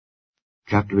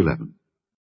Chapter 11.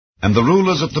 And the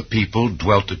rulers of the people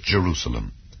dwelt at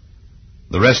Jerusalem.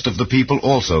 The rest of the people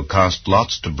also cast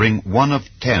lots to bring 1 of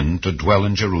 10 to dwell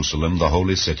in Jerusalem, the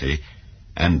holy city,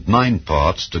 and 9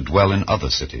 parts to dwell in other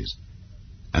cities.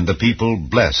 And the people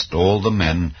blessed all the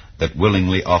men that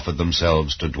willingly offered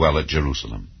themselves to dwell at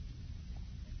Jerusalem.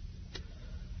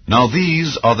 Now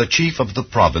these are the chief of the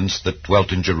province that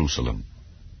dwelt in Jerusalem.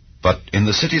 But in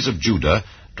the cities of Judah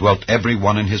dwelt every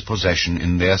one in his possession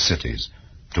in their cities,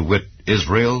 to wit,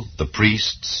 Israel, the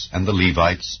priests, and the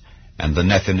Levites, and the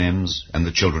Nethinims, and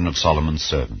the children of Solomon's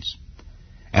servants.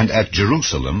 And at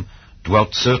Jerusalem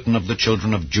dwelt certain of the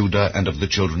children of Judah and of the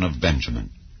children of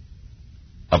Benjamin.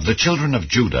 Of the children of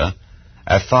Judah,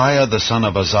 Athiah the son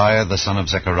of Uzziah, the son of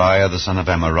Zechariah, the son of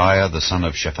Amariah, the son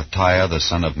of Shephatiah, the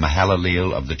son of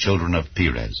Mahalaleel, of the children of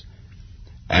Perez.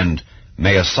 And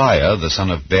Maaseiah the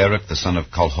son of Baruch, the son of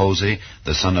Colhozi,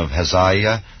 the son of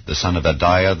Haziah, the son of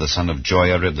Adiah, the son of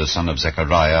Joiarib, the son of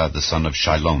Zechariah, the son of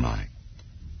Shiloni.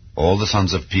 All the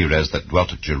sons of Perez that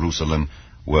dwelt at Jerusalem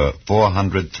were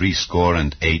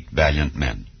 468 valiant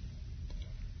men.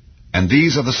 And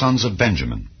these are the sons of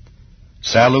Benjamin: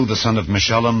 Sallu the son of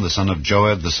Meshullam, the son of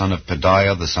Joed, the son of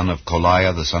Pedaiah, the son of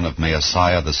Koliah, the son of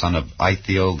Maaseiah, the son of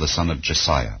Ithiel, the son of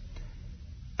Jesiah.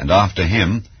 And after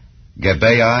him,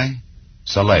 Gebai,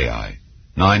 Salai,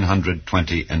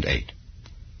 928.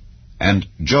 And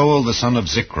Joel the son of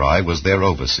Zichri was their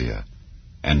overseer,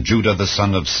 and Judah the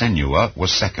son of Senua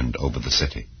was second over the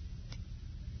city.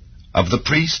 Of the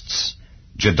priests,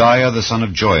 Jediah the son of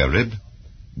Joiarib,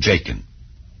 Jachin.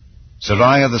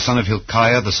 Seraiah the son of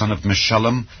Hilkiah, the son of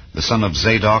Meshullam, the son of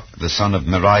Zadok, the son of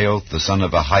Merioth, the son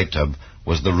of Ahitub,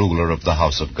 was the ruler of the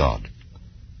house of God.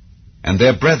 And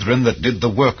their brethren that did the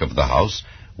work of the house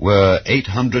were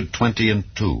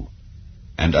 822.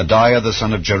 And Adiah the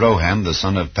son of Jeroham, the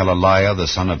son of Pelaliah, the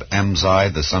son of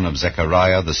Amzai, the son of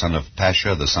Zechariah, the son of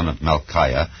Pasha, the son of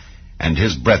Malchiah, and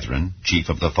his brethren, chief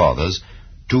of the fathers,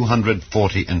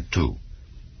 242.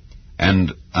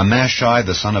 And Amashai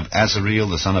the son of Azareel,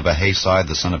 the son of Ahasai,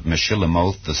 the son of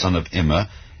Meshillemoth, the son of Immer,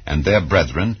 and their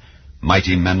brethren,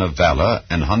 mighty men of valor,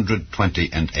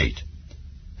 128.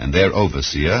 And their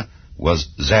overseer was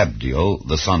Zabdiel,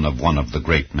 the son of one of the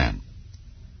great men.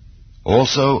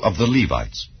 Also of the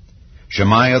Levites,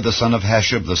 Shemaiah the son of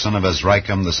Hashab, the son of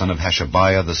Azrikam, the son of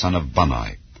Hashabiah, the son of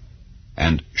Bunai.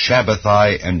 And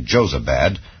Shabbathai and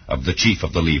Jozabad, of the chief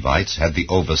of the Levites, had the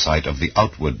oversight of the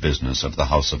outward business of the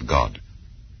house of God.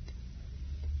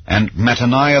 And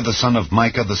Mattaniah the son of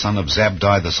Micah, the son of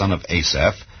Zabdi, the son of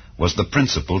Asaph, was the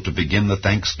principal to begin the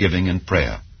thanksgiving and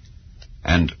prayer.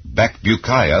 And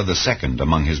Bakbukiah the second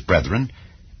among his brethren,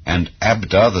 and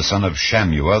Abda the son of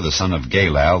Shammua, the son of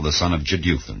Galal, the son of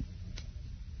Jeduthun.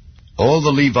 All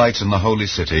the Levites in the holy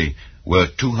city were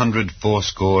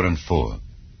 284.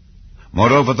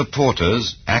 Moreover, the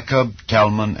porters, Akkub,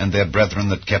 Talmon, and their brethren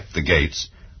that kept the gates,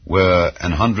 were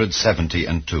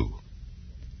 172.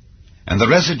 And the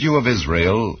residue of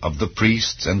Israel, of the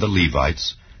priests and the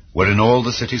Levites, were in all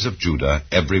the cities of Judah,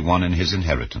 every one in his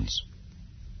inheritance.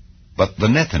 But the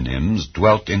Nethinims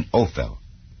dwelt in Ophel,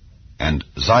 and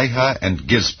Zihah and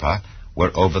Gizpah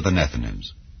were over the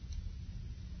Nethinims.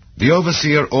 The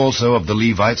overseer also of the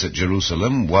Levites at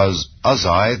Jerusalem was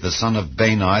Uzzi, the son of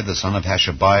Bani, the son of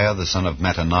Hashabiah, the son of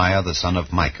Mattaniah, the son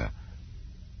of Micah.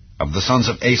 Of the sons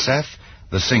of Asaph,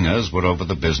 the singers were over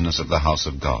the business of the house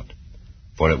of God.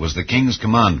 For it was the king's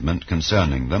commandment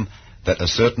concerning them that a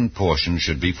certain portion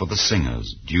should be for the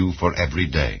singers, due for every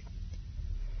day.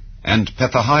 And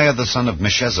Pethahiah the son of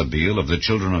Meshezabeel of the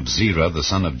children of Zerah the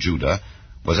son of Judah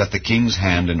was at the king's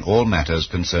hand in all matters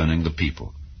concerning the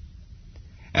people.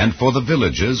 And for the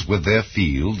villages with their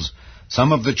fields,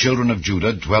 some of the children of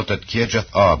Judah dwelt at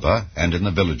Kirjath Arba and in the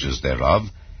villages thereof,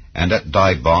 and at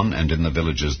Dibon and in the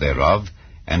villages thereof,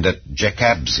 and at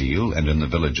Jekabzeel and in the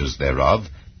villages thereof,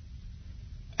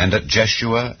 and at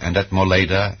Jeshua and at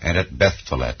Moleda and at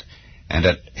Bethphelet, and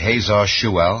at Hazar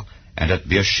Shual and at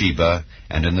Beersheba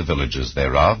and in the villages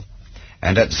thereof,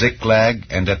 and at Ziklag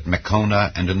and at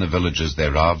Mechonah and in the villages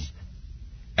thereof,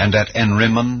 and at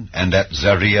Enrimmon, and at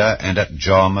Zariah, and at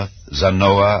Jarmuth,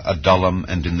 Zanoah, Adullam,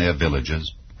 and in their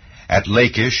villages, at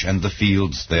Lachish and the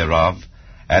fields thereof,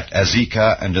 at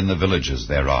Azekah and in the villages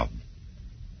thereof.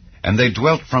 And they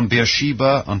dwelt from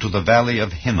Beersheba unto the valley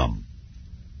of Hinnom.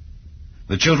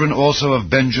 The children also of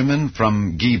Benjamin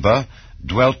from Geba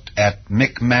dwelt at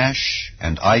Michmash,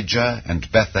 and Ijah, and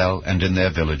Bethel, and in their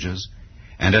villages,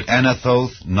 and at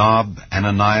Anathoth, Nob,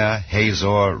 Ananiah,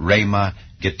 Hazor, Ramah,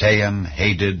 Gittaim,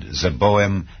 Hadid,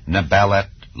 Zeboim, Nebalat,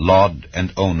 Lod,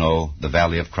 and Ono, the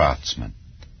valley of craftsmen.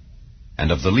 And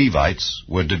of the Levites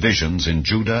were divisions in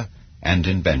Judah, and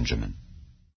in Benjamin.